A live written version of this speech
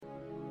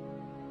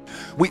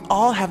We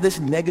all have this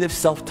negative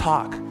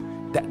self-talk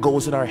that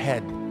goes in our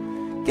head.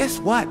 Guess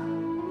what?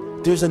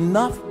 There's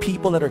enough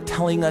people that are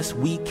telling us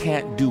we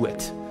can't do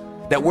it,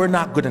 that we're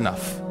not good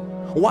enough.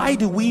 Why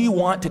do we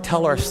want to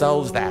tell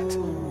ourselves that?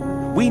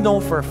 We know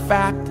for a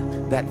fact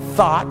that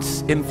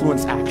thoughts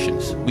influence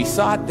actions. We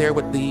saw it there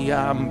with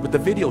the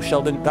video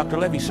Sheldon, Dr.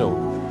 Levy showed,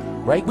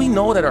 right? We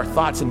know that our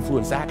thoughts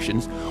influence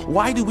actions.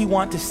 Why do we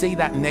want to say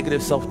that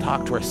negative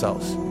self-talk to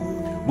ourselves?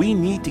 We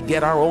need to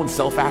get our own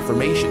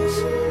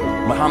self-affirmations.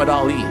 Muhammad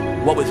Ali,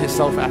 what was his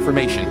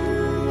self-affirmation?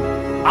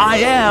 I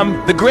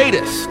am the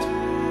greatest.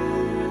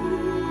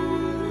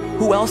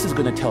 Who else is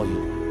going to tell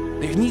you?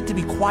 There need to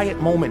be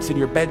quiet moments in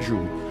your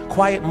bedroom,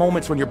 quiet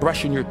moments when you're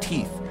brushing your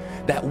teeth,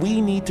 that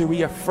we need to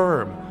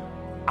reaffirm,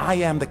 I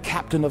am the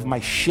captain of my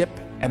ship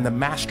and the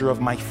master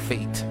of my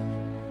fate.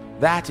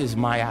 That is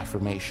my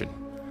affirmation.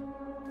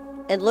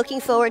 And looking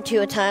forward to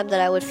a time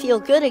that I would feel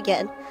good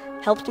again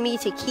helped me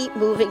to keep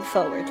moving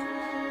forward.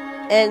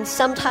 And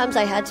sometimes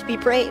I had to be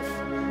brave,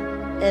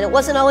 and it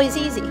wasn't always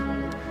easy.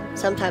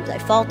 Sometimes I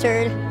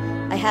faltered,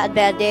 I had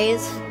bad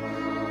days,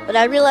 but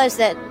I realized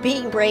that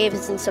being brave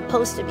isn't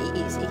supposed to be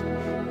easy.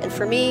 And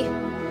for me,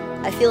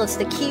 I feel it's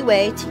the key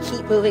way to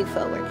keep moving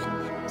forward.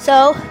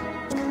 So,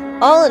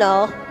 all in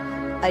all,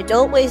 I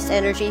don't waste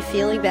energy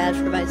feeling bad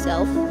for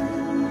myself.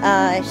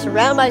 I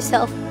surround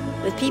myself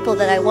with people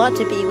that I want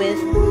to be with,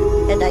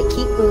 and I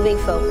keep moving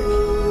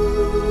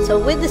forward. So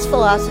with this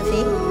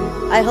philosophy,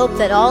 I hope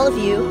that all of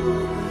you,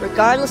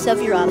 regardless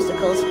of your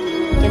obstacles,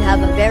 can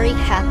have a very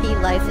happy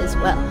life as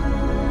well.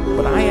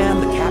 But I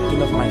am the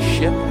captain of my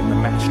ship and the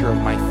master of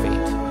my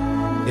fate.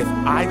 If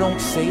I don't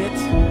say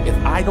it, if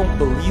I don't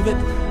believe it,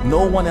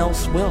 no one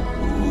else will.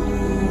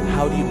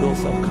 How do you build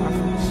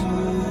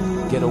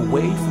self-confidence? Get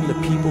away from the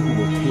people who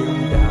will tear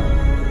you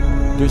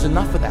down. There's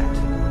enough of that.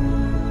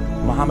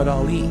 Muhammad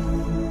Ali,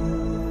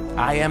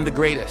 I am the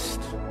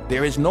greatest.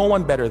 There is no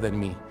one better than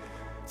me.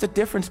 It's a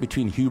difference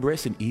between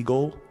hubris and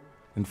ego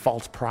and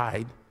false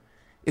pride.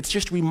 It's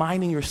just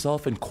reminding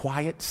yourself in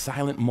quiet,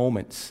 silent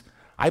moments.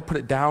 I put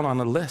it down on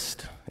a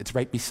list. It's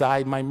right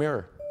beside my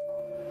mirror.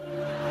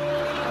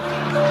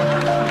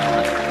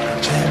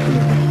 Champion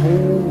of the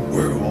whole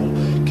world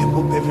can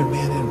whoop every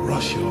man in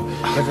Russia,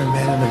 every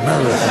man in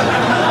America,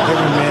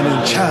 every man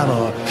in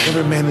China,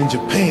 every man in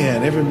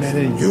Japan, every man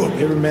in Europe,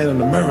 every man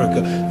in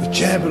America. The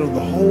champion of the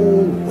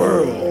whole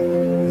world.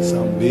 It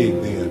sounded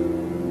big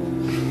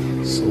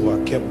then. So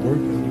I kept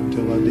working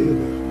until I did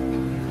it.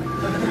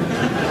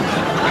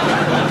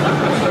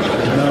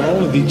 Not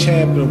only the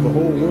champion of the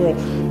whole world,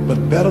 but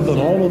better than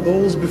all of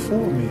those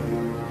before me.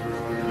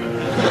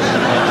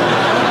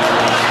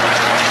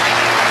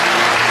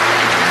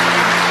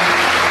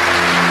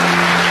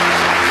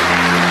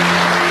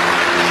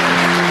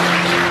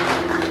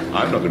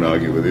 I'm not going to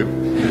argue with you.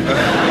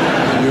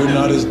 You're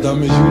not as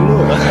dumb as you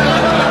look.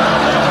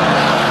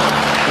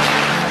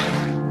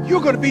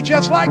 You're going to be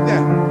just like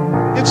that.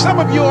 And some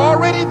of you are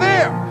already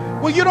there.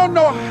 Well, you don't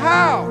know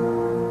how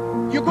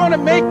you're going to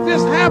make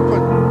this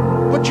happen,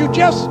 but you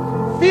just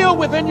feel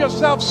within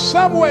yourself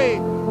some way,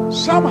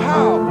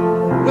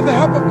 somehow, with the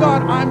help of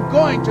God, I'm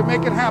going to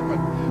make it happen.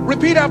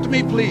 Repeat after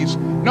me, please.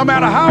 No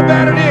matter how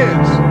bad it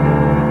is,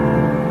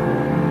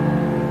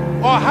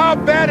 or how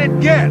bad it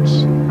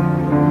gets,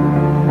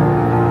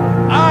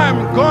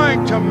 I'm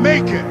going to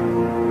make it.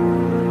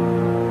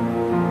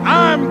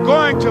 I'm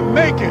going to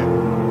make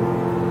it.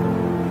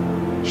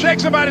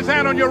 Shake somebody's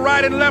hand on your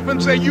right and left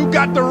and say, you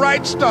got the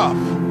right stuff.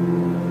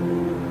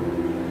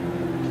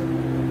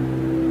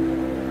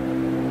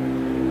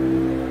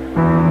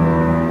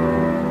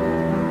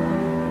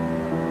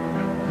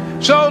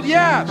 So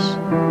yes,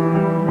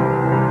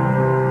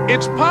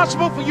 it's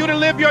possible for you to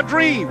live your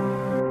dream.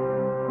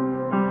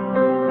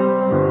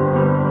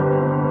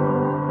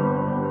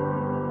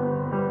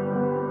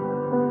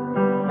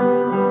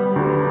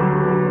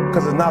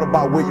 Because it's not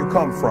about where you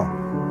come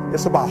from.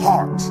 It's about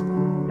heart.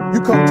 You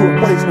come to a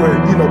place where,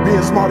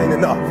 being smart ain't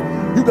enough.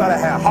 You gotta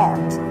have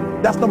heart.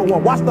 That's number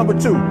one. Watch number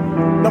two.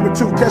 Number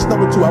two, catch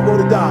number two. I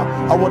wrote it down.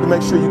 I want to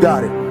make sure you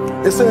got it.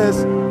 It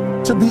says,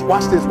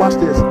 watch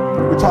this.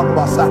 We're talking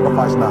about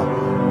sacrifice now.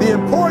 The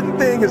important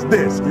thing is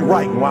this. You're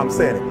right while I'm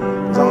saying it.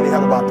 Because I only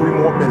have about 3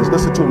 more minutes.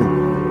 Listen to me.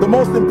 The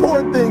most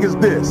important thing is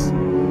this.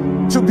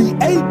 To be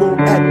able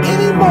at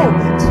any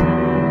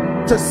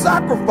moment to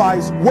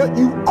sacrifice what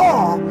you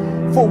are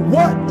for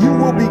what you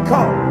will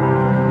become.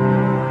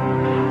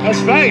 That's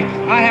right.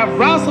 I have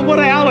wrestled with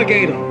an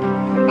alligator.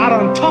 I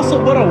done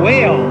tussled with a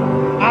whale.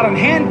 I done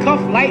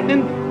handcuffed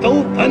lightning,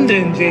 throw thunder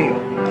in jail.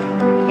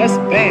 That's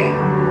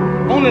bad.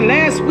 Only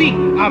last week,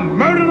 I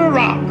murdered a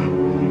rock,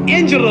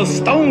 injured a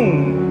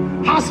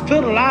stone,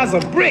 hospitalized a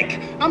brick.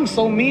 I'm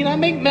so mean, I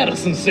make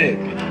medicine sick.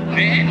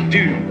 Man,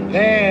 dude.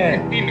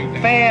 Bad.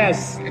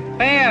 Fast.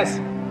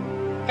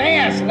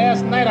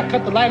 Last night, I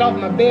cut the light off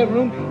in my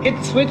bedroom, hit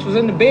the switch, was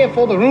in the bed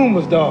before the room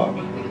was dark.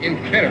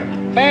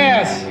 Incredible.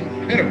 Fast.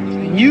 Incredible.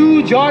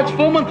 You, George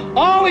Foreman,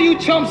 all of you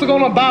chumps are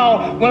gonna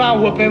bow when I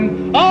whoop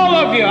him. All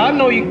of you. I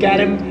know you got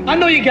him. I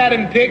know you got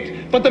him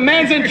picked, but the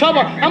man's in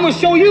trouble. I'm gonna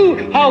show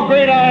you how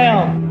great I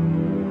am.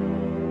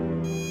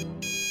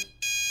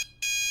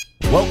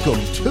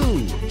 Welcome to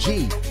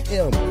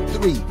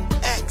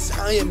GM3X.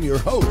 I am your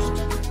host,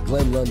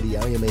 Glenn Lundy.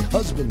 I am a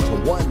husband to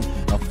one,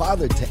 a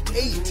father to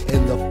 8,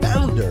 and the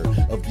founder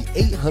of the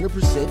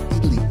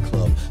 800% Elite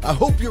Club. I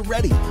hope you're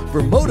ready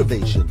for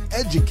motivation,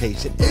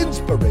 education,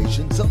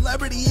 inspiration,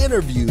 celebrity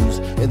interviews,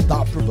 and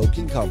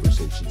thought-provoking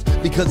conversations,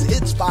 because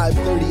it's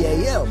 5:30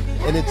 a.m.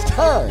 and it's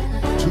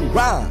time to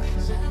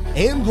rise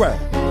and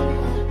grind.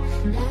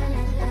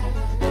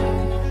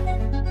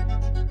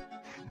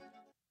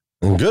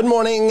 Good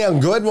morning,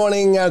 good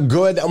morning,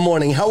 good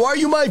morning. How are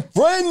you, my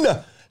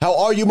friend? How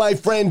are you, my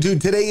friend?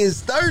 Dude, today is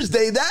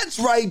Thursday. That's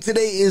right.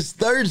 Today is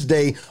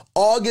Thursday,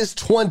 August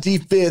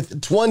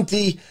 25th,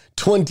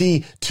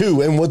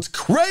 2022. And what's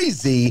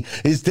crazy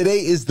is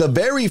today is the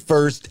very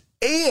first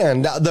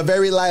and the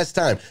very last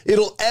time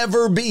it'll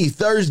ever be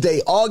Thursday,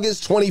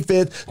 August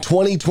 25th,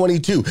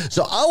 2022.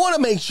 So I want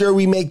to make sure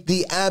we make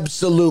the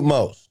absolute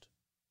most.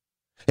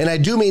 And I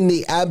do mean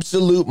the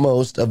absolute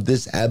most of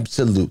this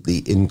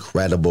absolutely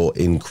incredible,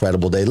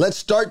 incredible day. Let's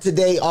start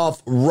today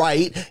off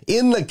right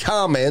in the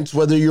comments,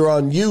 whether you're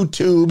on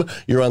YouTube,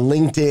 you're on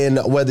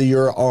LinkedIn, whether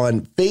you're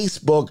on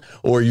Facebook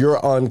or you're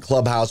on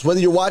Clubhouse,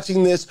 whether you're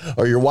watching this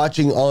or you're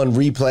watching on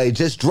replay,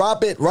 just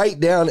drop it right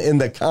down in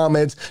the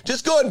comments.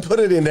 Just go ahead and put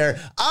it in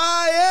there.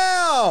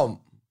 I am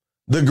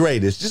the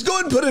greatest. Just go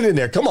ahead and put it in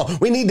there. Come on.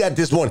 We need that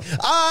this morning.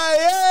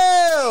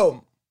 I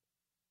am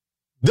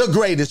the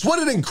greatest.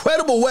 What an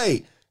incredible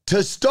way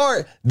to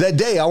start the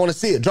day. I want to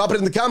see it. Drop it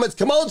in the comments.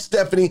 Come on,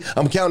 Stephanie.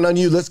 I'm counting on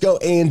you. Let's go,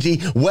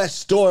 Angie, West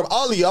Storm,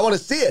 all of you. I want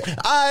to see it.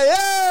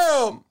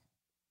 I am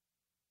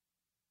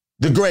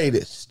the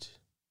greatest.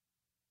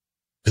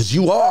 Because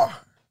you are.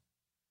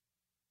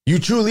 You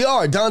truly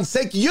are. Don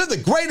Sankey, you're the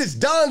greatest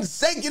Don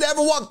Sankey to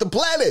ever walk the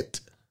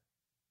planet.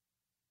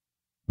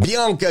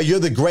 Bianca, you're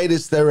the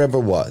greatest there ever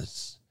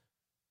was.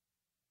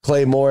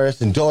 Clay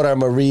Morris and Dora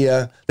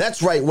Maria.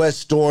 That's right,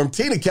 West Storm.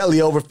 Tina Kelly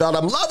Overfeld.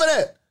 I'm loving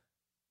it.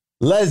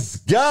 Let's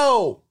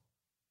go.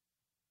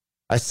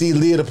 I see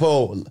Leah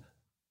DePaul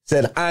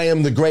said, I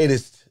am the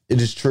greatest.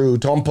 It is true.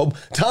 Tom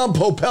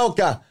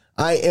Popelka,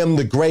 I am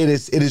the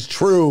greatest. It is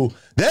true.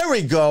 There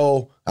we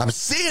go. I'm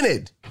seeing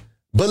it.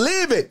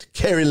 Believe it,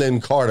 Carrie Lynn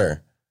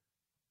Carter,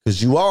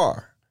 because you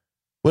are.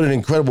 What an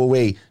incredible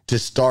way to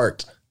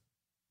start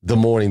the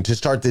morning, to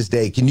start this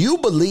day. Can you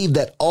believe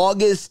that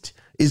August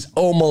is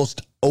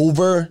almost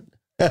over?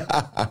 Can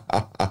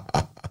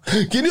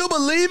you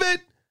believe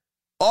it?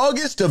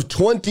 August of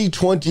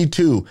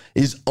 2022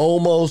 is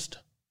almost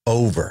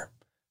over.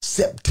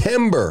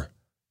 September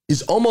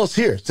is almost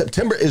here.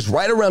 September is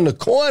right around the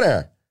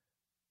corner.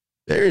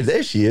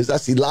 There she is. I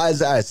see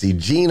Liza. I see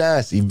Gina.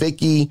 I see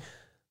Vicky.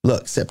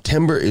 Look,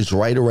 September is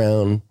right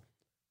around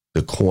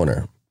the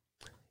corner.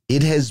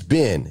 It has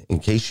been, in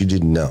case you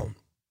didn't know,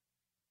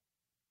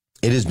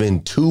 it has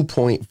been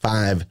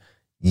 2.5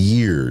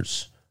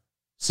 years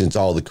since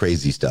all the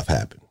crazy stuff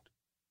happened.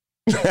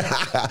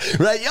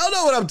 Right? Y'all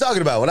know what I'm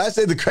talking about. When I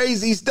say the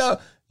crazy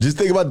stuff, just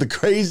think about the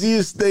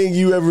craziest thing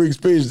you ever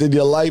experienced in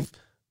your life.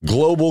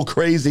 Global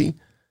crazy.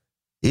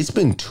 It's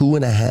been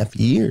 2.5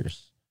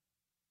 years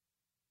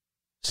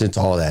since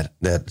all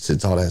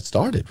that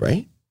started,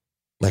 right?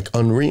 Like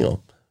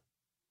unreal.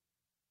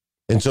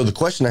 And so the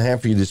question I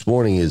have for you this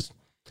morning is,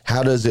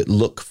 how does it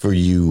look for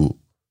you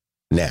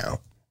now?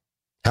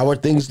 How are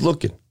things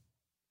looking?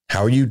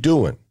 How are you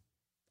doing?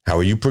 How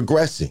are you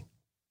progressing?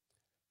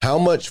 How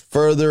much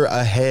further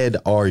ahead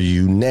are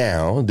you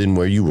now than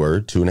where you were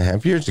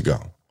 2.5 years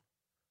ago?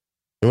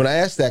 And when I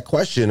ask that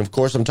question, of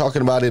course, I'm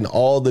talking about in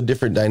all the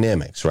different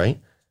dynamics, right?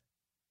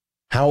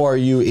 How are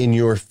you in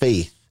your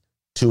faith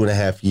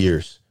 2.5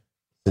 years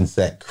since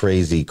that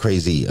crazy,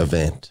 crazy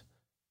event?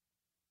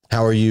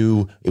 How are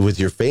you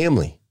with your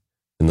family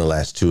in the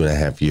last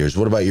 2.5 years?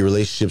 What about your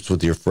relationships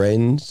with your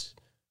friends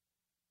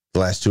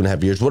the last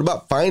 2.5 years? What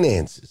about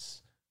finances?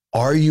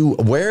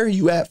 Where are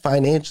you at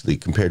financially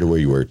compared to where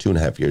you were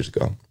 2.5 years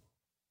ago?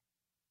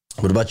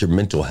 What about your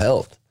mental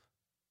health?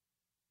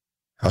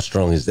 How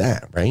strong is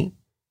that, right?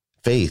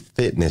 Faith,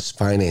 fitness,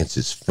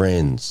 finances,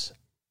 friends,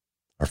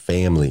 our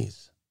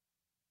families,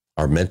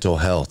 our mental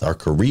health, our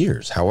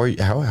careers. How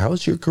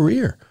is your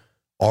career?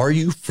 Are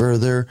you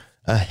further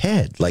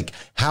ahead? Like,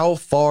 how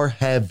far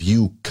have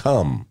you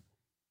come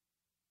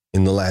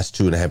in the last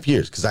 2.5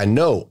 years? Because I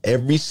know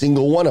every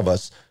single one of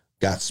us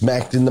got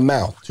smacked in the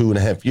mouth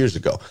 2.5 years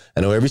ago. I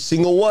know every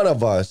single one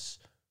of us,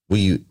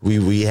 we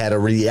had a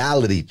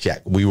reality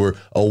check. We were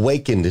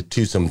awakened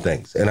to some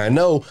things. And I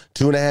know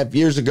 2.5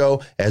 years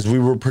ago, as we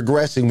were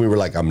progressing, we were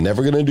like, I'm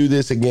never going to do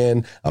this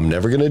again. I'm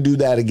never going to do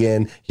that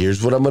again.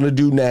 Here's what I'm going to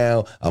do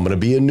now. I'm going to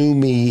be a new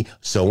me,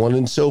 so on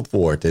and so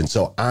forth. And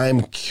so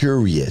I'm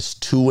curious,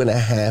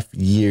 2.5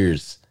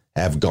 years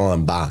have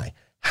gone by.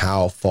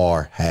 How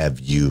far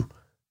have you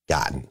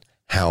gotten?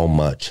 How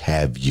much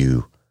have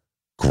you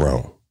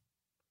grown?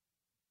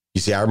 You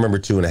see, I remember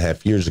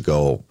 2.5 years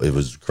ago, it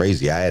was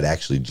crazy. I had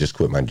actually just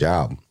quit my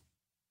job.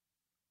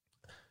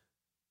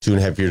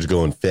 2.5 years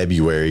ago in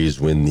February is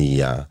when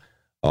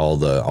all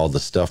the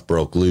stuff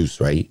broke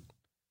loose, right?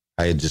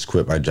 I had just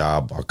quit my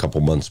job a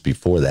couple months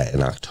before that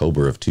in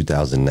October of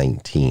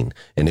 2019,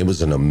 and it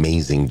was an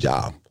amazing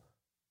job.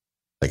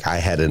 Like, I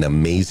had an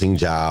amazing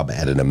job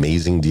at an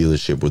amazing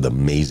dealership with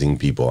amazing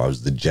people. I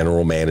was the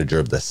general manager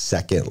of the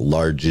second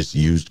largest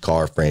used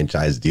car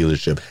franchise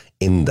dealership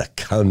in the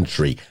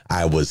country.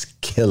 I was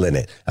killing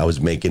it. I was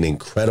making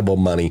incredible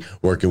money,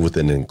 working with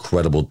an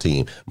incredible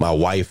team. My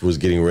wife was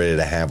getting ready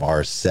to have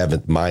her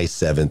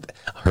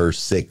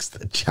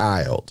sixth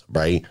child,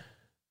 right?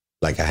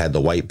 Like, I had the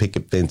white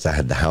picket fence. I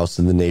had the house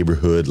in the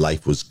neighborhood.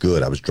 Life was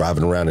good. I was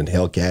driving around in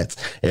Hellcats.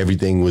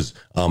 Everything was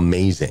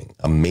amazing.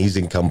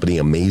 Amazing company,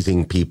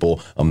 amazing people,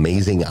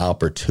 amazing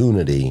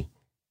opportunity.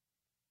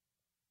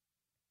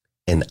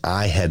 And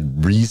I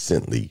had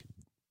recently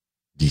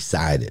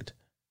decided,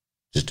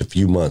 just a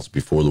few months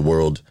before the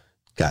world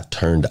got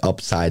turned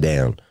upside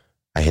down,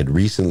 I had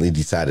recently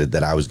decided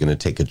that I was going to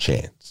take a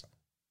chance.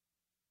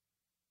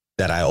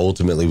 That I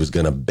ultimately was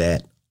going to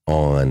bet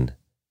on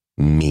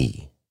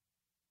me.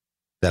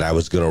 That I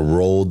was going to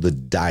roll the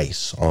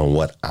dice on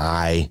what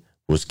I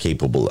was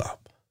capable of.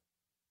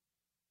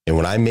 And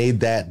when I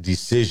made that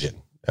decision,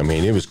 I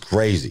mean, it was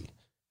crazy.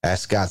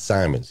 Ask Scott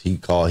Simons. He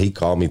called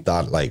me,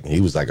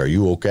 he was like, "Are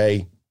you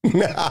okay?" People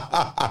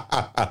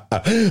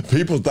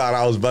thought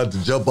I was about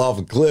to jump off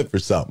a cliff or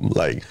something.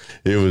 Like,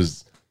 it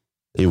was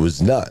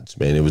nuts,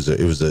 man. It was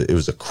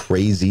a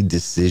crazy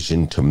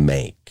decision to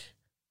make.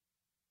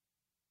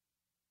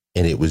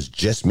 And it was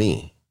just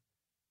me.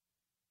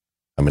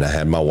 I mean, I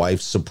had my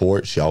wife's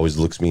support. She always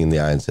looks me in the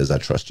eye and says, "I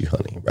trust you,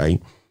 honey,"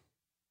 right?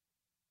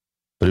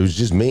 But it was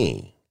just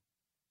me.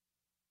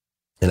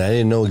 And I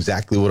didn't know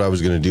exactly what I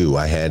was going to do.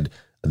 I had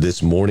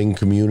this morning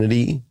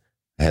community.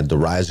 I had the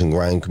Rise and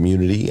Grind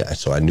community.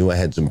 So I knew I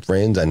had some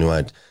friends. I knew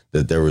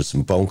that there was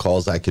some phone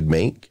calls I could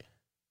make.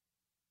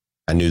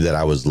 I knew that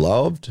I was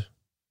loved.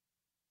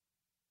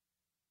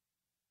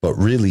 But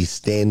really,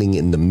 standing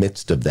in the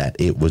midst of that,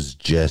 it was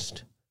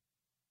just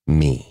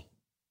me.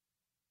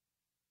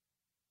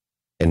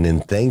 And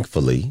then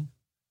thankfully,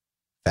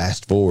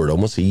 fast forward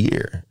almost a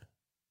year.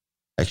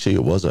 Actually,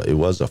 it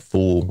was a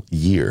full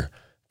year.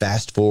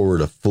 Fast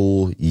forward a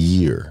full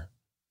year.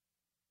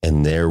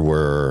 And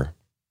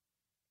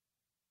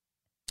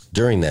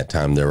during that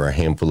time, there were a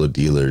handful of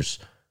dealers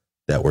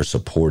that were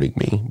supporting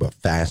me. But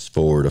fast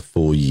forward a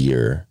full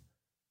year,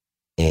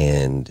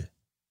 and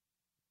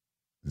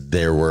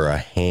there were a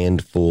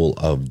handful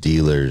of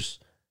dealers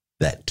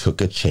that took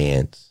a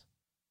chance,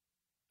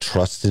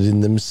 trusted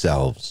in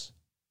themselves,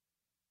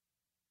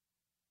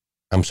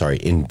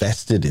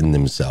 invested in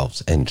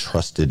themselves and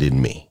trusted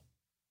in me.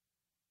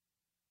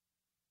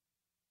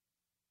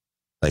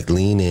 Like,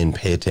 lean in,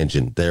 pay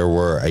attention. There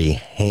were a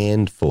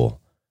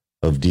handful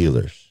of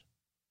dealers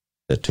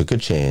that took a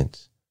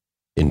chance,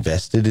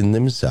 invested in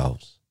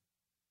themselves,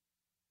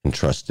 and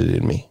trusted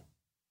in me.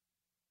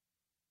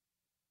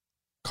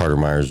 Carter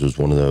Myers was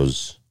one of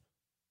those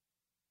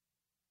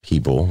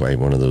people, right?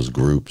 One of those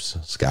groups,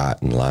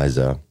 Scott and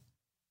Liza.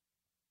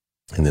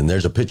 And then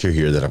there's a picture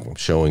here that I'm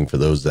showing for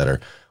those that are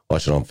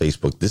watching on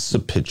Facebook. This is a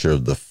picture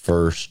of the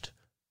first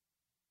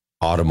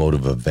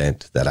automotive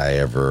event that I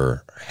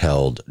ever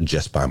held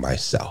just by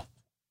myself.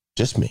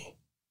 Just me.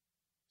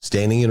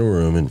 Standing in a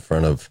room in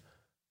front of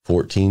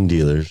 14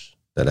 dealers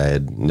that I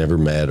had never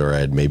met, or I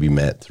had maybe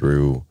met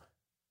through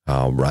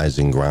Rise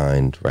and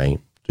Grind, right?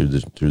 Through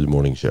the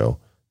morning show.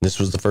 This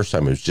was the first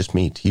time it was just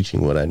me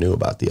teaching what I knew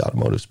about the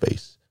automotive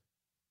space.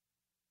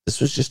 This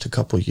was just a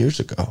couple of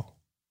years ago.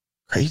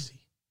 Crazy.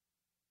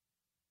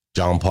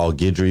 John Paul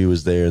Guidry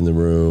was there in the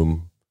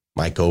room.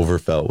 Mike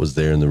Overfelt was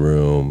there in the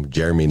room.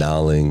 Jeremy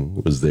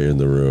Nolling was there in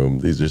the room.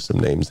 These are some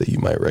names that you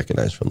might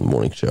recognize from the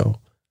morning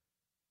show.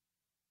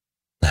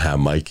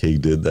 Mike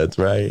Higdon, that's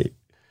right.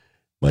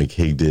 Mike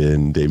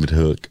Higdon, David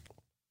Hook.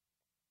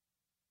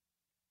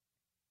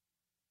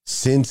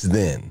 Since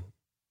then,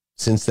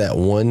 since that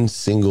one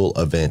single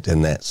event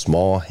and that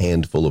small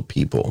handful of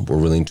people were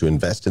willing to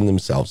invest in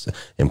themselves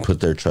and put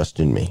their trust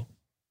in me,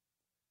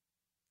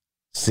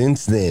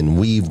 since then,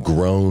 we've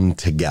grown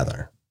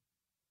together.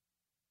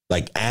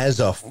 Like, as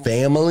a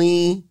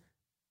family,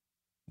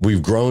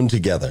 we've grown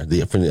together.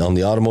 On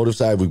the automotive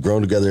side, we've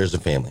grown together as a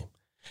family.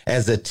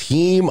 As a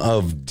team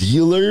of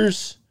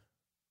dealers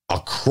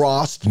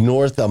across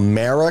North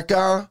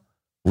America,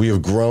 we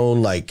have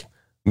grown like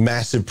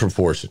massive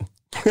proportion.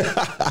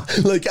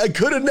 Like, I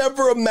could have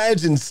never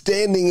imagined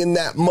standing in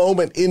that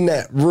moment in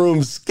that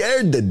room,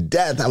 scared to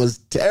death. I was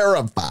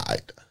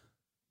terrified.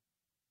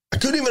 I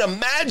couldn't even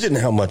imagine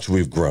how much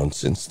we've grown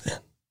since then.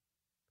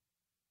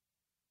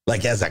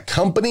 Like, as a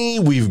company,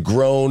 we've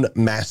grown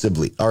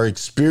massively. Our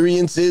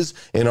experiences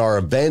and our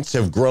events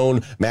have grown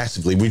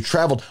massively. We've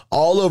traveled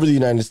all over the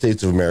United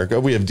States of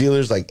America. We have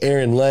dealers like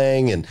Aaron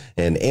Lang and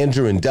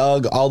Andrew and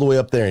Doug all the way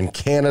up there in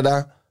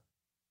Canada.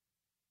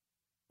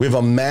 We have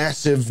a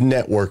massive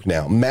network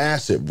now,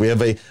 massive. We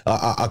have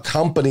a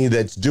company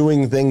that's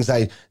doing things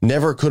I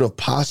never could have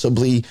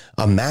possibly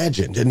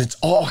imagined. And it's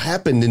all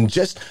happened in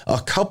just a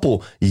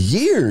couple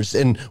years.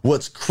 And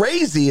what's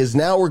crazy is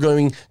now we're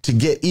going to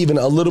get even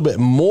a little bit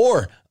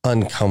more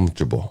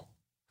uncomfortable.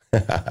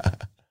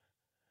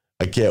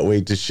 I can't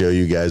wait to show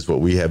you guys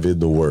what we have in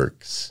the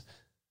works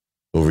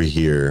over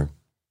here.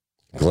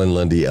 Glenn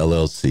Lundy,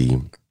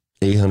 LLC,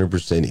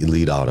 800%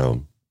 Elite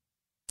Auto.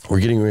 We're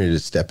getting ready to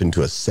step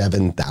into a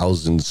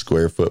 7,000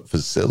 square foot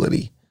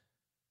facility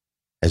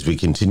as we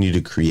continue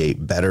to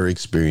create better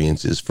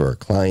experiences for our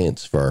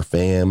clients, for our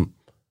fam.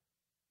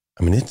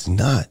 I mean, it's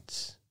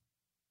nuts.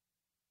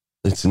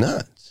 It's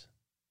nuts.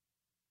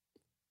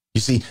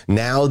 You see,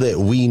 now that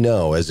we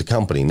know as a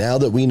company, now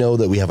that we know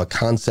that we have a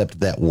concept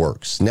that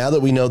works, now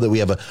that we know that we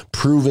have a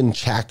proven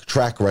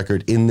track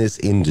record in this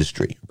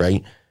industry,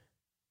 right?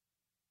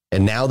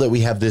 And now that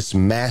we have this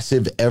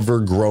massive,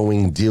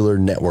 ever-growing dealer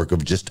network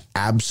of just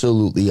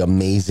absolutely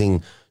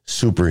amazing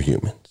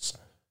superhumans,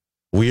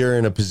 we are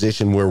in a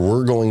position where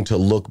we're going to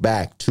look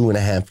back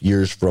 2.5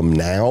 years from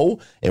now,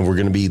 and we're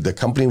going to be, the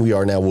company we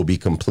are now will be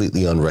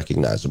completely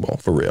unrecognizable,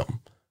 for real.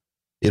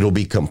 It'll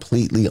be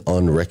completely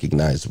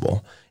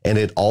unrecognizable. And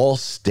it all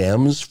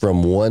stems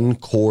from one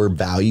core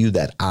value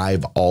that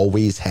I've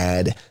always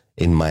had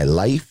in my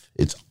life.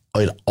 It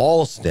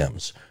all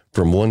stems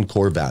from one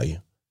core value.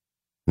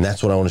 And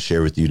that's what I want to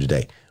share with you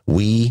today.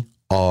 We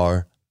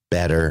are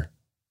better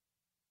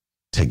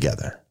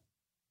together.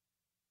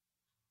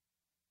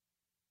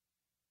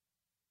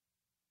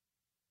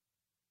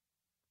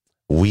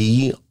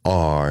 We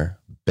are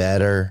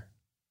better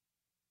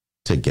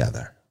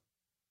together.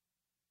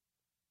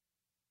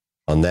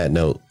 On that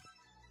note,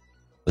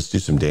 let's do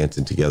some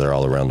dancing together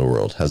all around the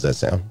world. How's that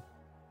sound?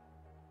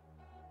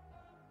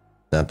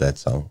 Not that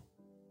song.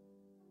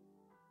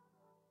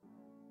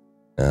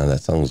 No,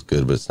 that song's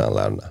good, but it's not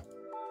loud enough.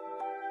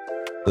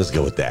 Let's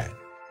go with that.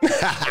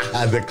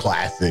 The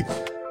classic.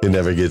 It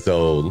never gets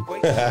old.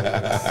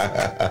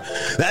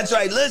 That's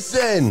right.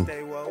 Listen.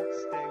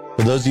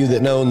 For those of you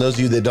that know and those of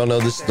you that don't know,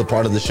 this is the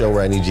part of the show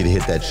where I need you to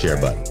hit that share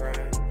button.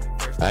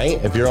 All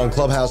right. If you're on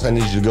Clubhouse, I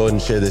need you to go ahead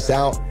and share this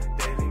out.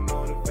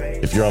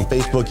 If you're on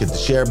Facebook, hit the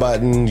share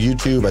button.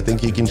 YouTube, I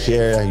think you can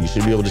share. You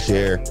should be able to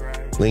share.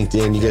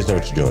 LinkedIn, you guys know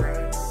what you're doing.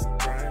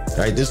 All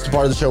right, this is the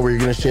part of the show where you're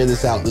going to share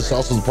this out. This is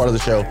also the part of the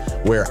show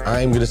where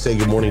I'm going to say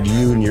good morning to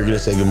you and you're going to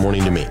say good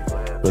morning to me.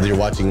 Whether you're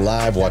watching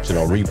live, watching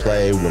on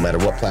replay, no matter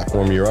what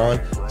platform you're on,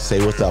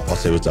 say what's up. I'll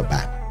say what's up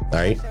back. All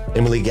right.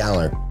 Emily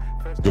Galler,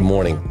 good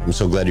morning. I'm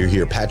so glad you're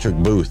here. Patrick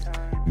Booth,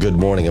 good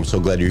morning. I'm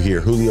so glad you're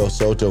here. Julio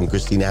Soto and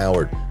Christine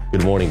Howard,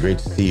 good morning. Great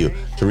to see you.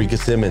 Tarika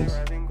Simmons,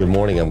 good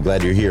morning. I'm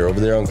glad you're here.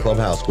 Over there on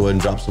Clubhouse, go ahead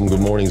and drop some good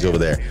mornings over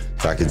there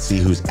so I can see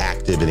who's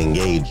active and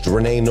engaged.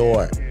 Renee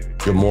Noor,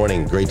 good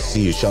morning. Great to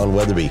see you. Sean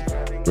Weatherby,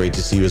 great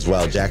to see you as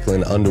well.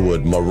 Jacqueline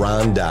Underwood,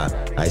 Miranda,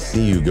 I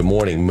see you. Good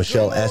morning.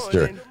 Michelle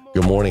Esther,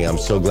 good morning. I'm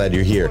so glad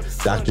you're here.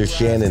 Dr.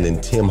 Shannon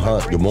and Tim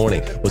Hunt, good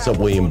morning. What's up,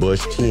 William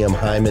Bush? TM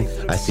Hyman,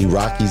 I see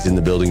Rocky's in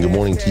the building. Good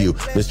morning to you.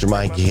 Mr.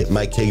 Mike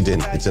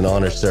Higdon, it's an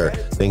honor, sir.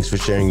 Thanks for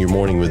sharing your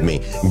morning with me.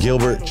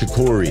 Gilbert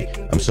Chakuri,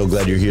 I'm so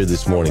glad you're here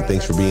this morning.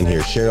 Thanks for being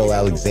here. Cheryl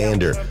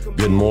Alexander,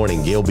 good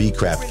morning. Gail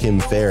Beecraft, Kim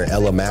Fair,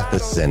 Ella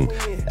Matheson.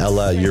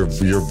 Ella, your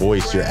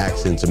voice, your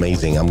accent's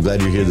amazing. I'm glad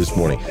you're here this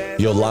morning.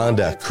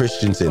 Yolanda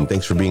Christensen,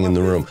 thanks for being in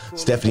the room.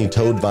 Stephanie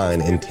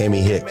Toadvine and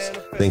Tammy Hicks,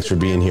 thanks for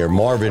being here.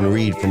 Marvin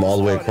Reed from all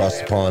the way across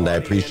the pond, I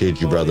appreciate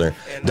you, brother.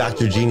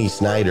 Dr. Jeannie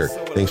Snyder,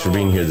 thanks for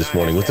being here this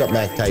morning. What's up,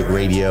 Mac Type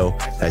Radio?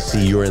 I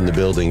see you're in the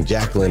building.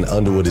 Jacqueline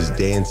Underwood is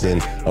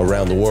dancing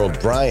around the world.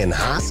 Brian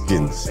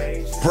Hoskins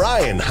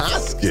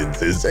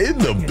is in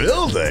the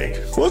building.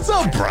 What's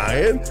up,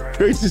 Brian?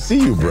 Great to see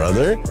you,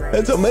 brother.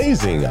 That's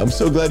amazing. I'm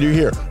so glad you're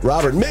here.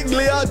 Robert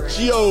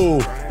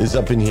Migliaccio is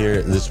up in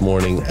here this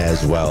morning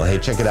as well. Hey,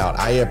 check it out.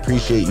 I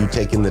appreciate you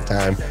taking the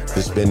time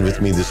to spend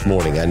with me this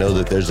morning. I know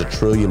that there's a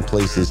trillion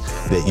places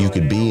that you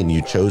could be, and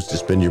you chose to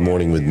spend your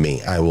morning with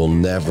me. I will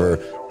never,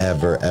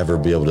 ever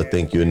be able to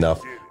thank you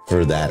enough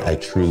for that. I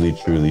truly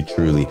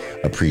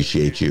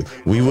appreciate you.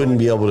 We wouldn't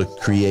be able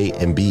to create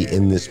and be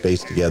in this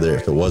space together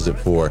if it wasn't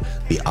for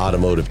the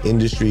automotive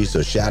industry.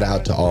 So shout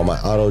out to all my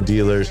auto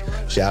dealers.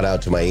 Shout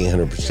out to my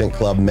 800%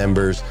 club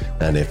members.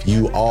 And if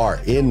you are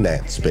in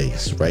that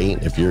space,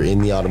 right? If you're in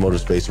the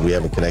automotive space and we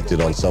haven't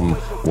connected on some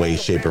way,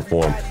 shape, or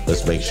form,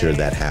 let's make sure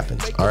that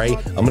happens. All right.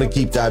 I'm going to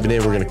keep diving in.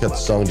 We're going to cut the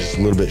song just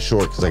a little bit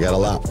short because I got a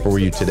lot for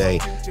you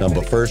today.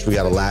 But first, we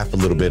got to laugh a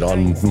little bit.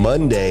 On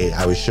Monday,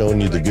 I was showing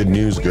you the Good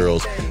News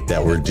Girls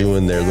that were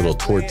doing their little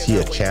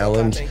tortilla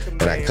challenge,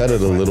 and I cut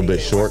it a little bit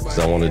short because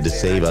I wanted to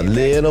save a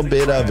little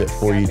bit of it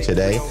for you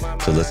today.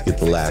 So let's get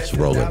the laughs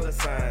rolling.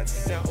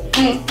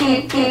 It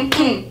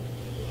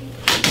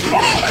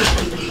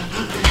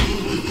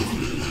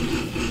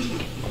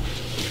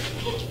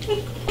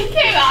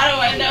came out of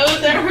my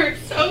nose. It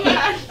hurts so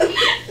bad.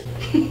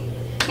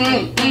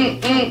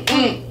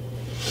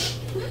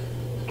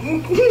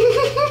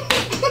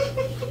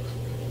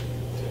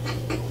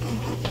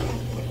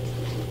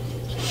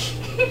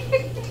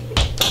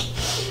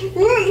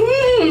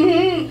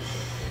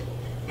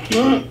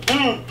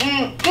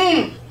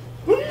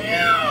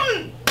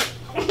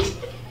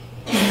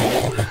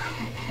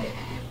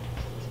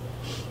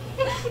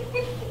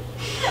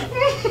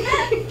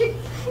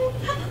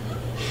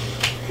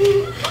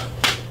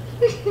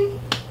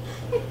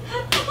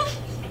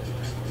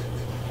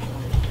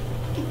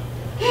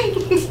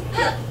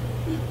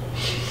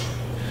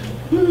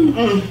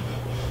 If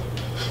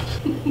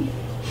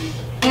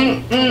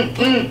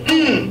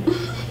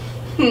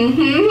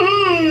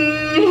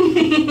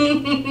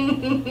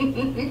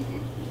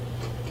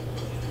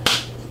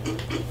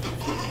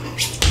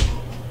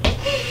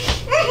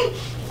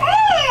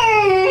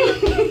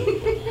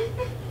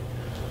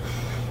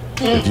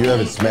you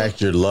haven't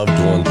smacked your loved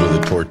ones with a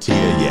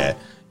tortilla yet,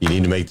 you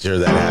need to make sure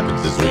that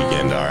happens this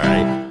weekend, all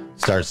right?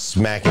 Start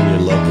smacking your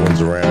loved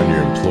ones around,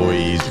 your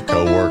employees, your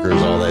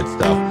coworkers, all that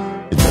stuff.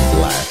 It's a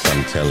blast,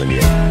 I'm telling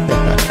you.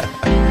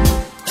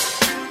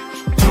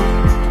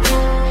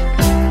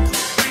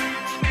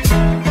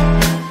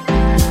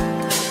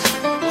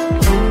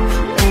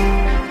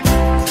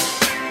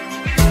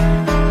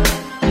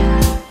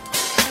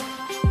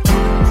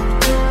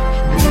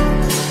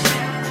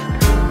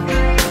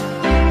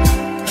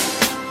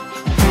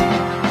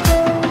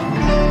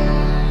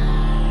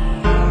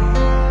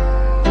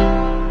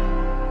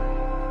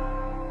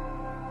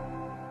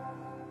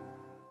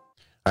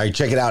 All right,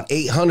 check it out.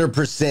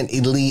 800%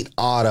 Elite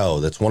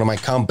Auto. That's one of my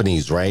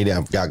companies, right?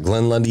 I've got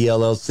Glenn Lundy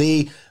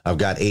LLC. I've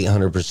got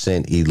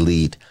 800%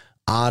 Elite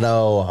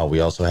Auto. We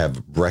also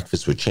have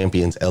Breakfast with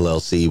Champions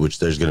LLC, which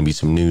there's going to be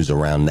some news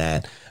around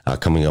that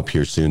coming up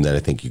here soon that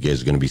I think you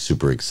guys are going to be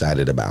super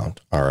excited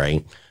about. All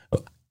right.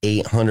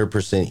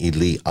 800%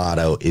 Elite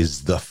Auto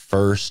is the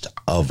first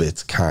of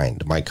its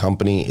kind. My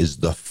company is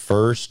the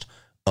first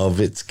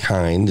of its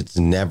kind. It's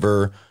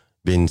never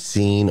been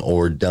seen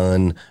or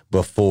done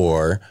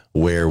before,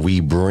 where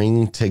we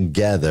bring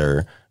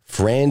together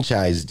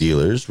franchise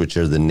dealers, which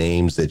are the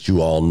names that you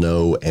all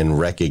know and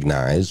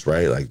recognize,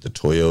 right? Like the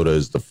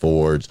Toyotas, the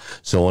Fords,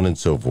 so on and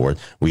so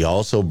forth. We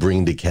also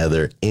bring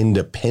together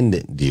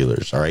independent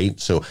dealers, all right?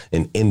 So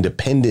an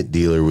independent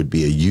dealer would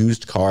be a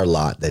used car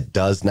lot that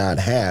does not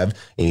have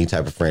any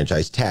type of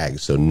franchise tag.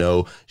 So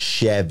no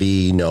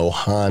Chevy, no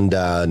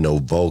Honda, no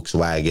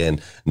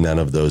Volkswagen, none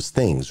of those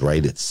things,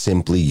 right? It's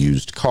simply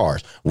used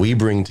cars. We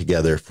bring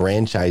together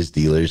franchise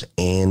dealers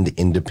and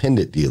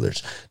independent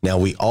dealers. Now,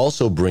 we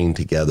also bring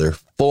together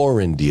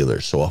foreign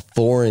dealers. So a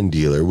foreign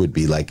dealer would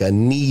be like a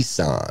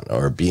Nissan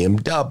or a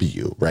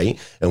BMW, right?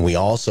 And we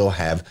also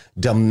have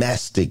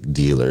domestic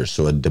dealers.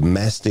 So a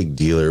domestic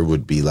dealer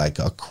would be like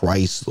a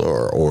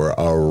Chrysler or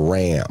a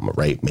Ram,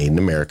 right? Made in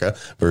America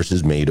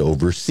versus made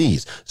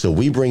overseas. So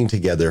we bring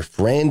together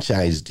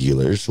franchise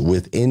dealers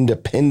with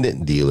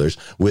independent dealers,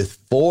 with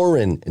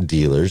foreign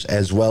dealers,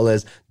 as well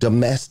as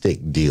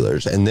domestic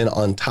dealers. And then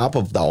on top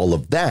of all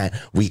of that,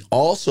 we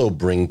also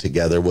bring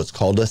together what's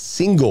called a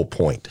single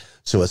point.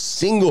 So a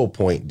single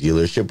point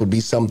dealership would be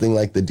something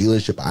like the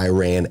dealership I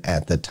ran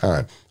at the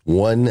time.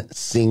 One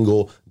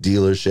single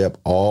dealership,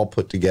 all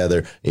put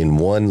together in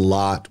one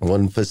lot,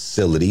 one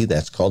facility.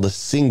 That's called a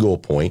single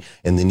point.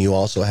 And then you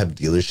also have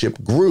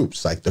dealership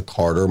groups like the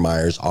Carter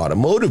Myers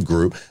Automotive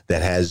Group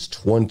that has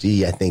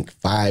 26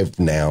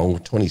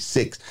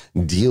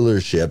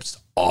 dealerships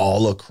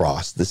all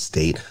across the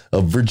state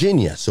of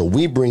Virginia. So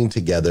we bring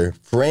together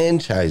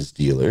franchise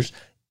dealers,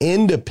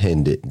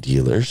 independent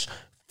dealers,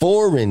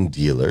 foreign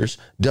dealers,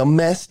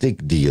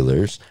 domestic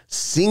dealers,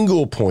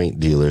 single point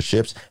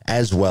dealerships,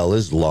 as well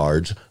as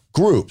large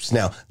groups.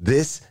 Now,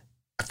 this,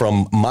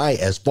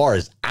 as far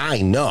as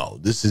I know,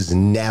 this has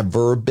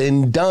never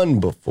been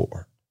done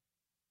before.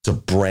 It's a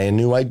brand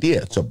new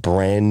idea. It's a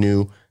brand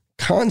new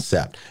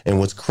concept. And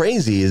what's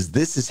crazy is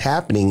this is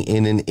happening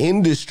in an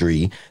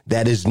industry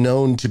that is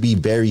known to be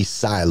very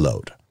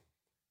siloed.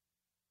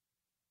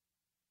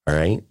 All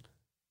right.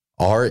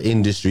 Our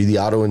industry, the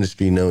auto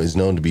industry, is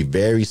known to be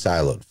very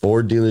siloed.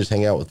 Ford dealers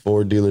hang out with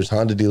Ford dealers,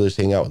 Honda dealers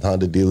hang out with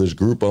Honda dealers,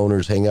 group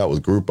owners hang out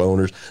with group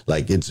owners.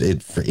 Like it's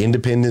for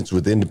independents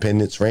with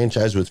independents,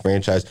 franchise with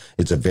franchise.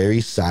 It's a very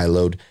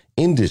siloed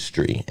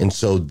industry. And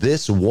so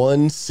this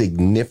one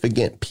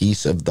significant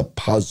piece of the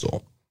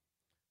puzzle,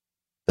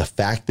 the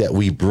fact that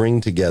we bring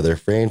together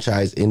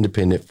franchise,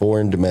 independent,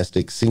 foreign,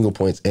 domestic, single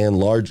points, and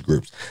large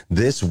groups,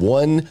 this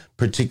one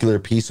particular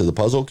piece of the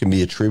puzzle can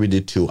be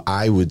attributed to,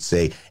 I would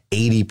say,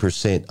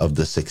 80% of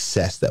the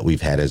success that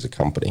we've had as a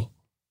company.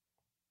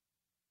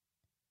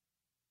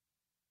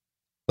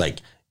 Like,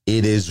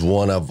 it is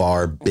one of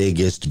our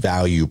biggest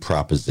value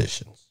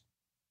propositions.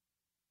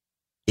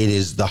 It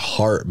is the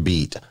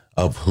heartbeat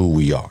of who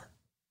we are.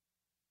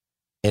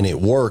 And it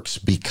works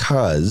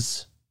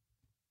because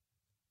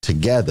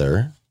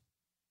together,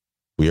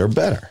 we are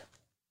better.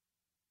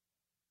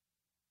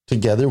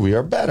 Together, we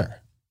are better.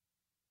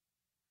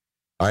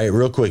 All right,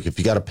 real quick, if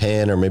you got a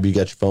pen or maybe you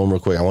got your phone real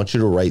quick, I want you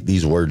to write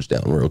these words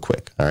down real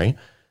quick, all right?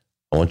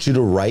 I want you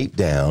to write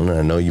down, and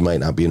I know you might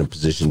not be in a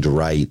position to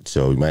write,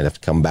 so you might have to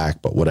come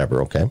back, but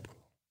whatever, okay?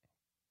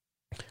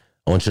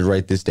 I want you to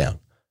write this down.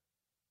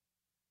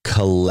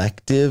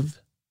 Collective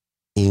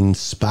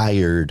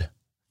inspired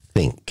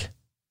think.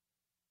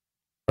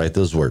 Write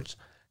those words.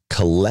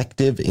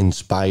 Collective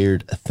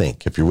inspired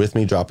think. If you're with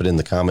me, drop it in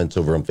the comments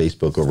over on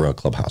Facebook, over on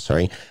Clubhouse, all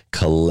right?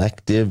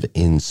 Collective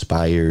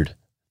inspired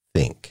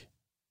think.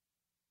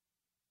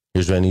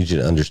 Here's what I need you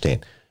to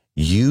understand.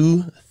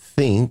 You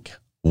think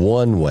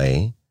one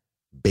way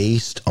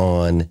based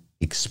on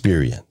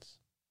experience.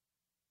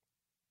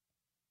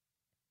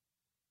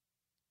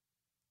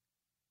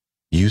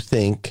 You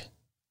think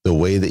the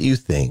way that you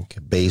think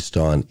based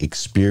on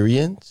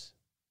experience,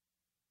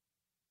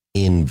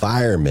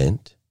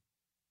 environment,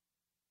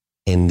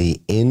 and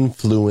the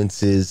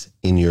influences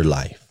in your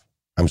life.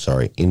 I'm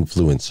sorry,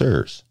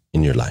 influencers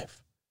in your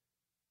life.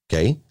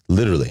 Okay?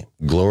 Literally,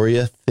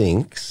 Gloria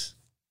thinks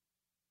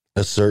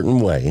a certain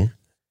way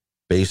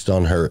based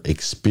on her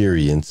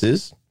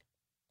experiences,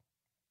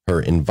 her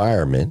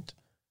environment,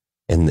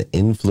 and the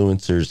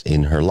influencers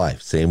in her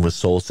life. Same with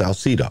Sol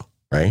Salcido,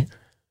 right?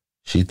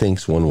 She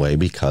thinks one way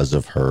because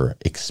of her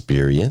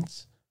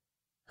experience,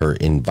 her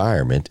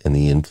environment, and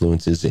the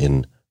influences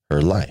in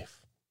her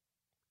life.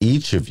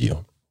 Each of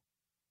you,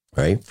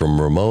 right,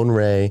 from Ramon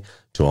Ray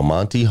to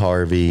Amonte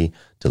Harvey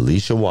to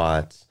Leisha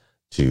Watts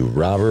to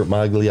Robert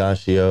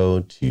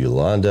Magliaccio to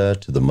Yolanda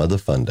to the Mother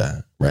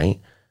Funda, right?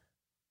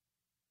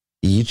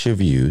 Each of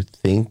you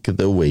think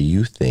the way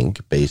you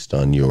think based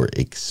on your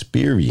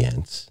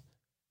experience,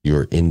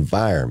 your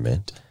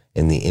environment,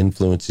 and the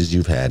influences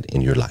you've had in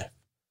your life.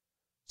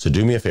 So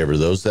do me a favor,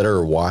 those that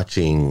are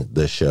watching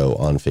the show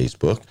on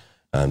Facebook,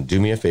 do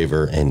me a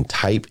favor and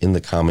type in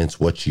the comments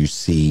what you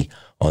see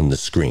on the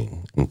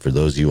screen. And for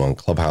those of you on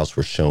Clubhouse,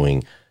 we're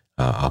showing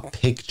a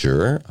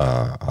picture,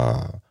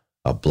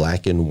 a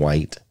black and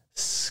white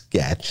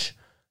sketch,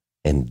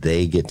 and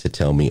they get to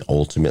tell me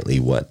ultimately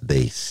what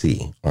they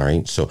see. All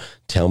right. So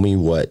tell me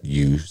what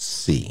you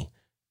see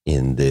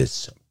in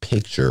this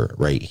picture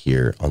right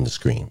here on the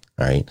screen.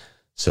 All right.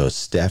 So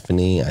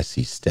Stephanie, I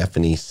see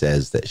Stephanie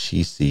says that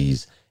she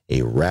sees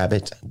a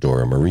rabbit.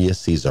 Dora Maria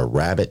sees a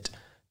rabbit.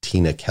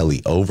 Tina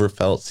Kelly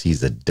Overfelt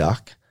sees a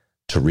duck.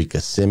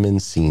 Tarika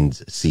Simmons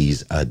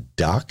sees a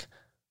duck,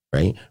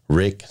 right?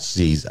 Rick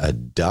sees a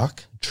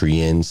duck.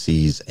 Trienne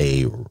sees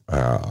a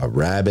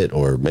rabbit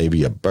or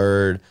maybe a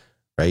bird,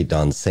 right?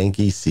 Don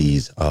Sankey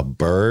sees a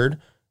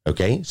bird.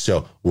 Okay,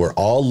 so we're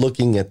all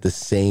looking at the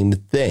same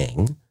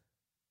thing.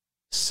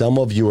 Some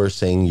of you are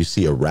saying you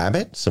see a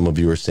rabbit. Some of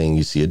you are saying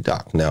you see a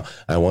duck. Now,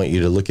 I want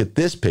you to look at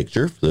this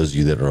picture. For those of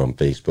you that are on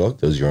Facebook,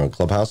 those of you are on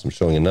Clubhouse, I'm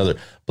showing another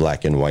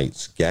black and white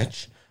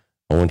sketch.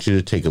 I want you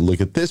to take a look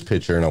at this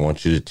picture, and I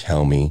want you to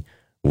tell me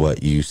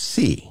what you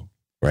see,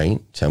 right?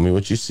 Tell me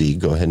what you see.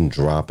 Go ahead and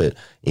drop it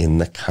in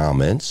the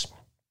comments.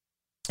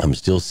 I'm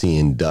still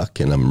seeing duck,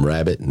 and I'm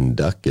rabbit and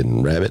duck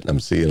and rabbit. I'm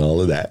seeing all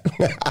of that.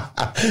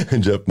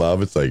 And Jeff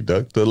Moffitt's like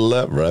duck to the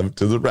left, rabbit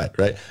to the right,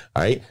 right?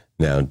 All right.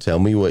 Now tell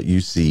me what you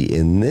see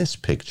in this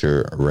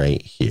picture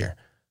right here.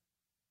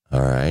 All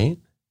right.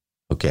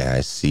 Okay,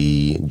 I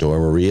see Dora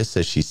Maria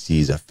says she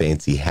sees a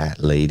fancy hat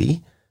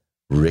lady.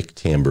 Rick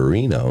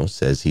Tamburino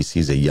says he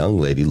sees a young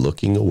lady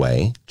looking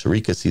away.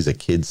 Tarika sees a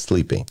kid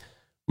sleeping.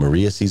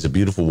 Maria sees a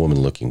beautiful woman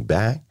looking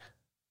back,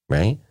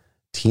 right?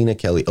 Tina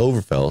Kelly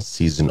Overfell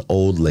sees an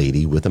old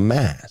lady with a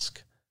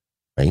mask,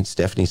 right?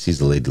 Stephanie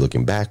sees a lady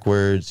looking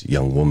backwards,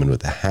 young woman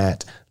with a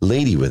hat,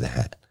 lady with a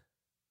hat,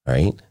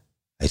 right?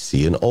 I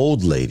see an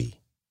old lady.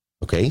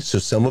 Okay, so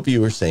some of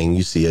you are saying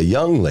you see a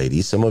young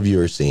lady. Some of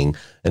you are seeing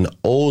an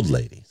old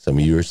lady. Some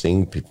of you are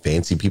seeing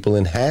fancy people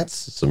in hats.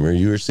 Some of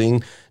you are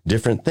seeing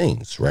different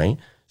things, right?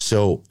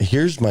 So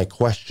here's my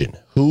question.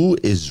 Who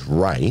is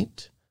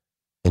right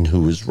and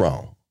who is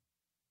wrong?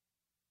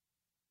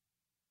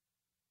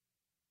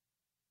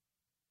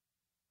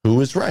 Who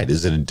is right?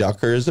 Is it a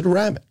duck or is it a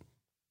rabbit?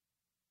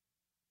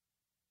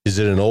 Is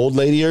it an old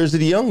lady or is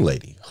it a young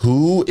lady?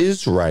 Who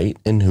is right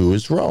and who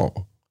is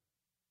wrong?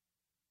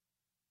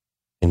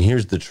 And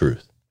here's the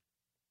truth.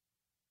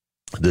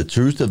 The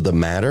truth of the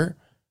matter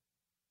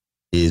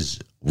is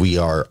we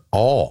are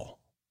all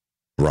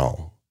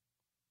wrong.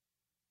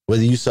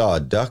 Whether you saw a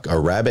duck, a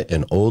rabbit,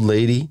 an old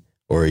lady,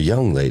 or a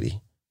young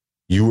lady,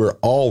 you were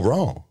all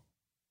wrong.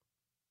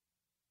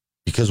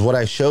 Because what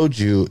I showed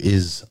you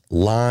is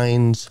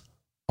lines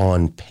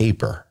on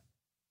paper.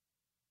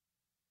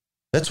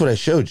 That's what I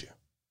showed you.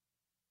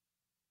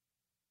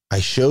 I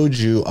showed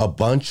you a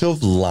bunch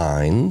of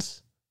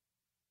lines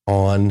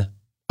on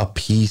a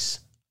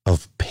piece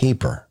of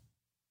paper.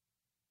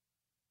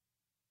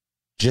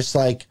 Just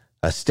like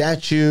a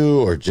statue,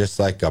 or just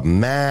like a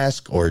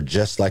mask, or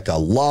just like a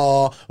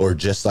law, or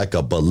just like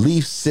a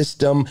belief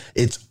system,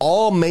 it's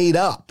all made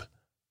up.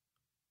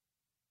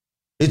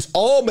 It's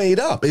all made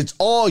up. It's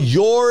all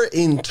your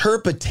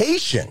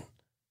interpretation.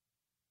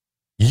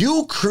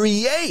 You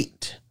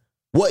create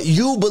what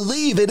you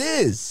believe it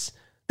is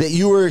that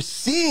you are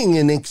seeing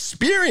and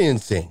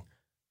experiencing.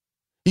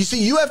 You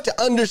see, you have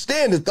to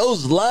understand that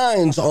those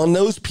lines on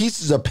those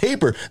pieces of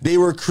paper, they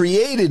were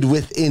created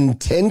with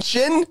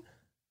intention,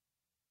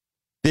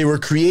 they were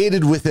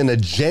created with an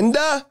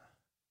agenda,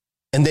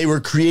 and they were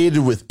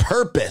created with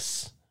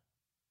purpose.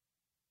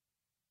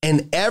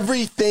 And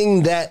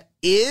everything that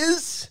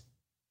is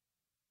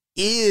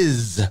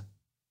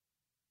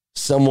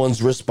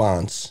someone's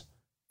response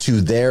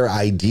to their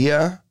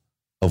idea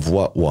of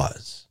what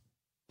was.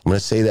 I'm going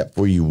to say that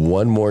for you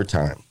one more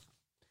time.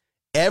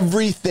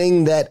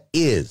 Everything that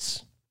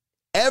is,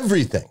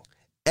 everything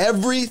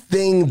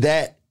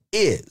that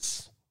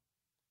is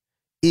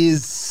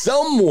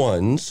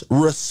someone's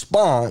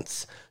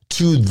response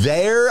to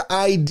their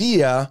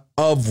idea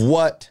of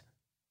what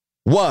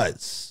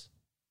was.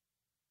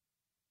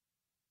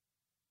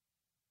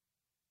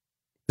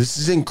 This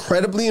is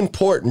incredibly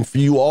important for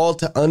you all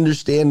to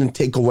understand and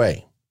take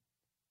away.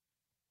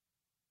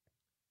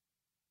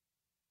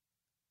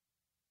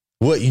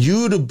 What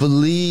you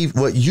believe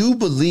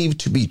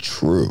to be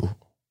true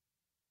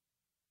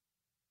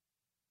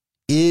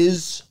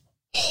is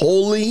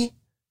wholly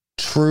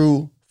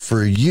true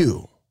for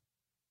you.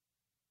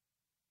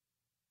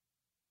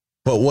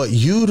 But what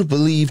you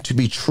believe to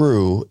be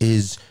true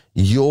is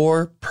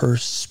your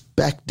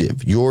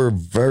perspective, your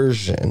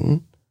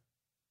version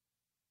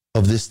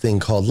of this thing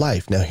called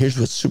life. Now, here's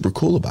what's super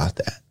cool about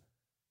that.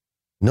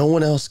 No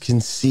one else can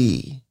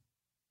see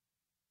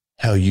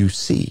how you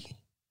see.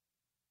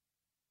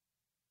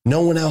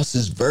 No one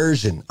else's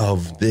version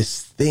of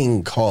this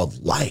thing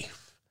called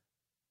life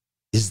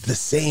is the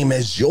same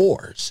as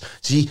yours.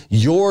 See,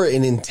 you're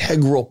an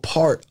integral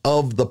part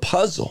of the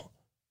puzzle.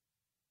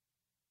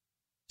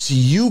 So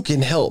you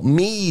can help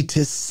me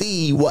to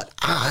see what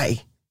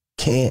I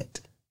can't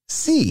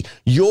see.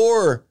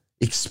 Your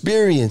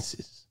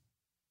experiences,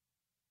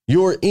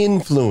 your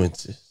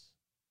influences,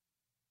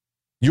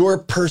 your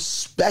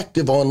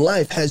perspective on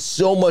life has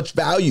so much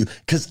value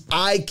because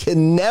I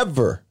can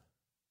never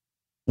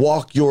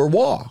walk your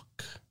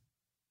walk.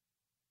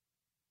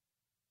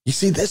 You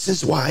see, this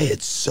is why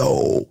it's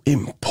so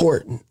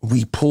important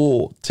we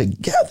pull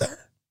together.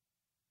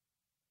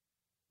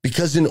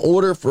 Because in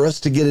order for us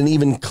to get an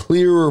even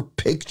clearer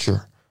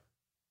picture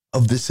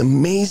of this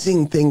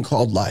amazing thing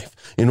called life,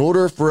 in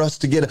order for us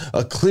to get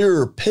a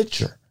clearer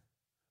picture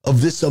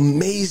of this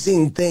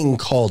amazing thing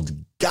called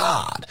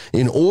God,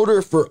 in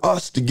order for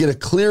us to get a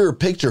clearer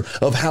picture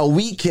of how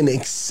we can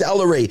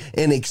accelerate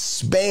and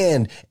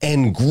expand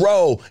and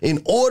grow,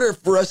 in order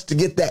for us to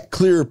get that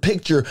clearer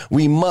picture,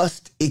 we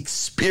must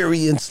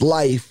experience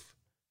life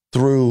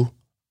through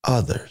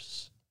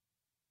others.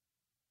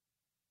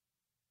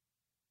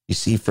 You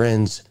see,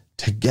 friends,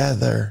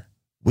 together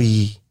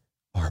we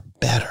are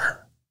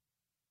better.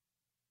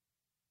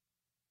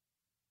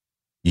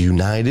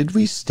 United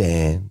we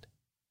stand,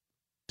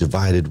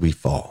 divided we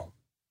fall.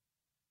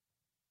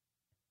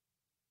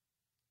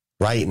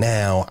 Right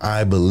now,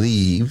 I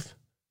believe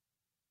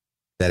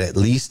that at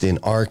least in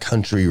our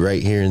country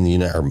right here in the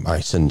United, or I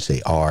shouldn't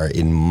say our,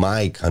 in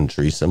my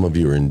country, some of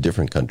you are in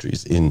different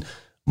countries, in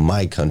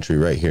my country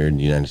right here in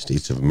the United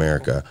States of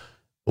America,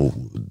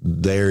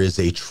 there is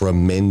a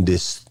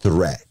tremendous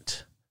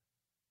threat.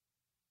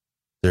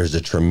 There's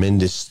a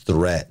tremendous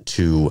threat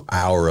to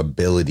our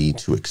ability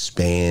to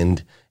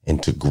expand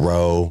and to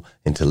grow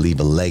and to leave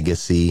a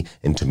legacy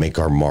and to make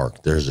our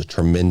mark. There's a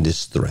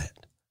tremendous threat.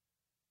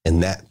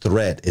 And that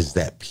threat is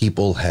that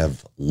people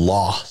have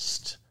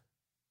lost.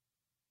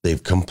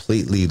 They've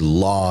completely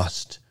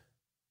lost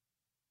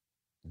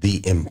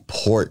the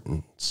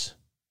importance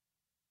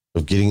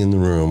of getting in the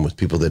room with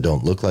people that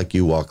don't look like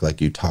you, walk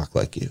like you, talk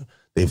like you.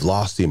 They've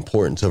lost the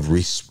importance of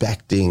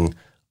respecting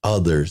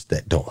others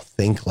that don't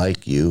think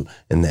like you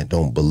and that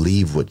don't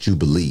believe what you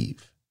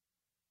believe.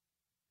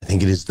 I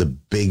think it is the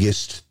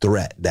biggest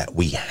threat that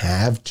we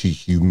have to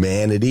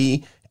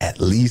humanity, at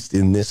least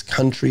in this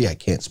country. I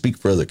can't speak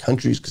for other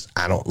countries because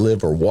I don't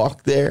live or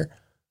walk there.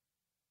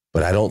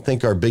 But I don't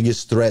think our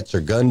biggest threats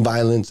are gun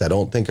violence. I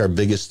don't think our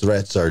biggest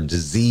threats are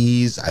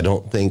disease. I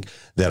don't think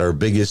that our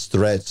biggest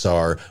threats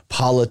are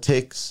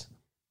politics.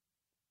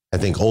 I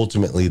think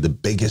ultimately the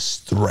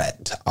biggest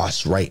threat to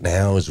us right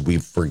now is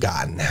we've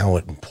forgotten how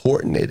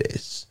important it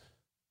is,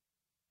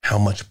 how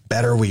much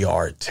better we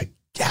are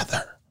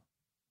together.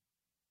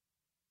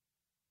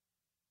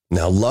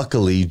 Now,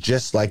 luckily,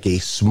 just like a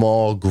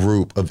small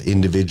group of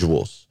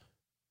individuals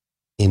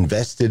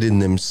invested in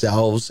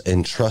themselves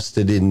and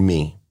trusted in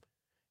me,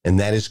 and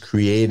that has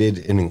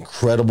created an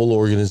incredible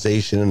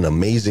organization, an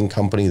amazing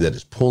company that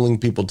is pulling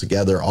people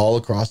together all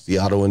across the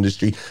auto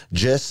industry,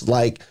 just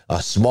like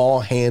a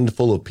small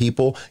handful of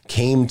people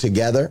came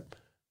together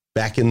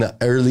back in the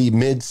early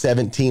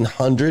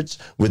mid-1700s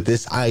with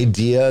this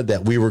idea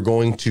that we were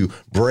going to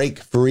break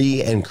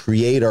free and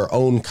create our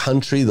own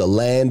country, the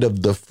land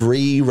of the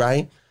free,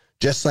 right?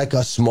 Just like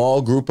a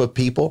small group of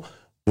people,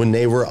 when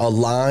they were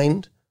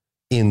aligned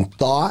in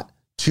thought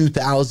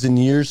 2,000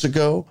 years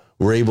ago,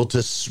 were able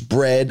to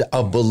spread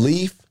a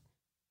belief,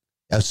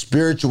 a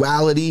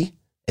spirituality,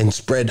 and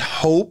spread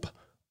hope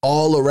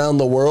all around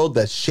the world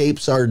that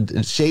shapes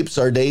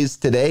our days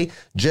today.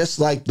 Just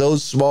like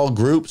those small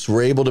groups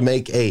were able to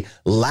make a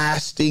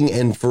lasting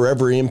and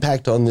forever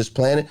impact on this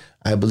planet,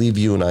 I believe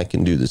you and I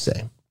can do the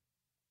same.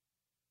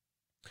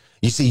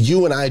 You see,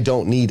 you and I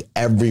don't need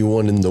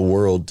everyone in the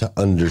world to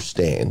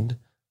understand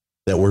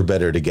that we're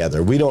better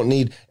together. We don't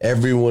need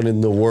everyone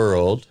in the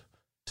world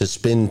to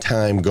spend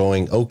time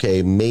going,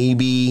 okay,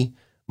 maybe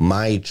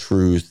my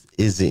truth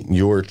isn't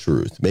your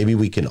truth. Maybe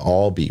we can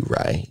all be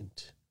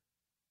right.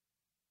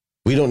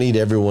 We don't need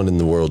everyone in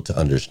the world to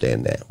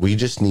understand that. We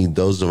just need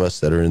those of us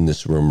that are in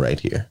this room right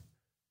here.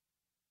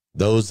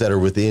 Those that are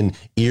within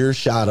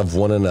earshot of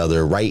one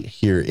another right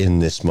here in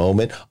this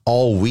moment.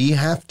 All we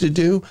have to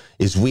do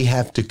is we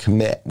have to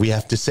commit. We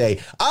have to say,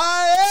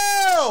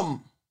 I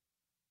am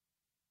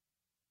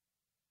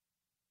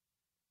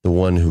the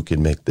one who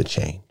can make the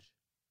change.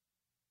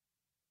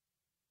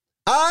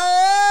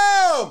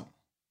 I am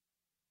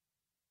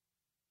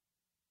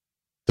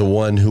the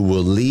one who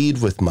will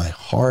lead with my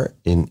heart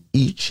in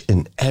each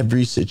and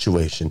every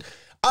situation.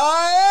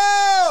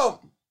 I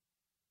am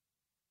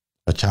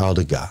a child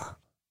of God,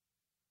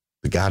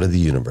 the God of the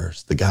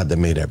universe, the God that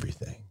made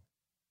everything.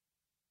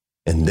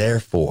 And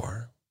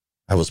therefore,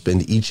 I will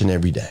spend each and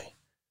every day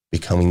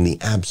becoming the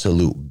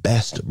absolute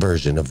best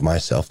version of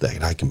myself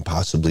that I can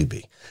possibly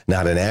be.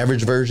 Not an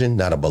average version,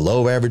 not a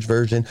below average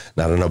version,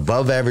 not an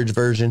above average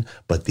version,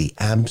 but the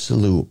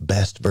absolute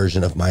best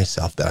version of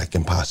myself that I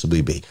can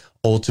possibly be.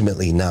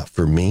 Ultimately, not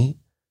for me,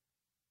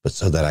 but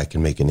so that I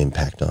can make an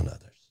impact on others.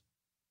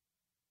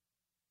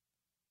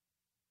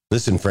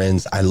 Listen,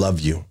 friends, I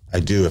love you. I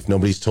do. If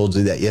nobody's told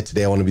you that yet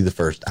today, I want to be the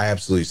first. I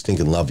absolutely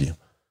stinking love you.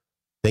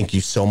 Thank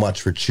you so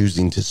much for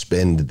choosing to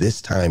spend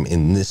this time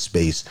in this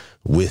space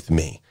with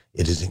me.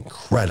 It is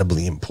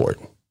incredibly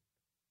important.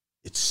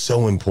 It's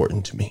so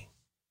important to me.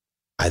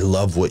 I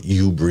love what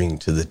you bring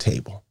to the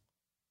table.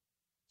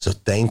 So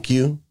thank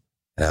you,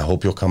 and I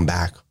hope you'll come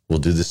back. We'll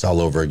do this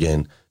all over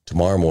again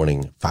tomorrow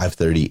morning,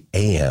 5:30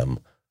 a.m.,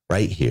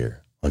 right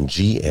here on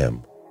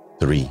GM3X.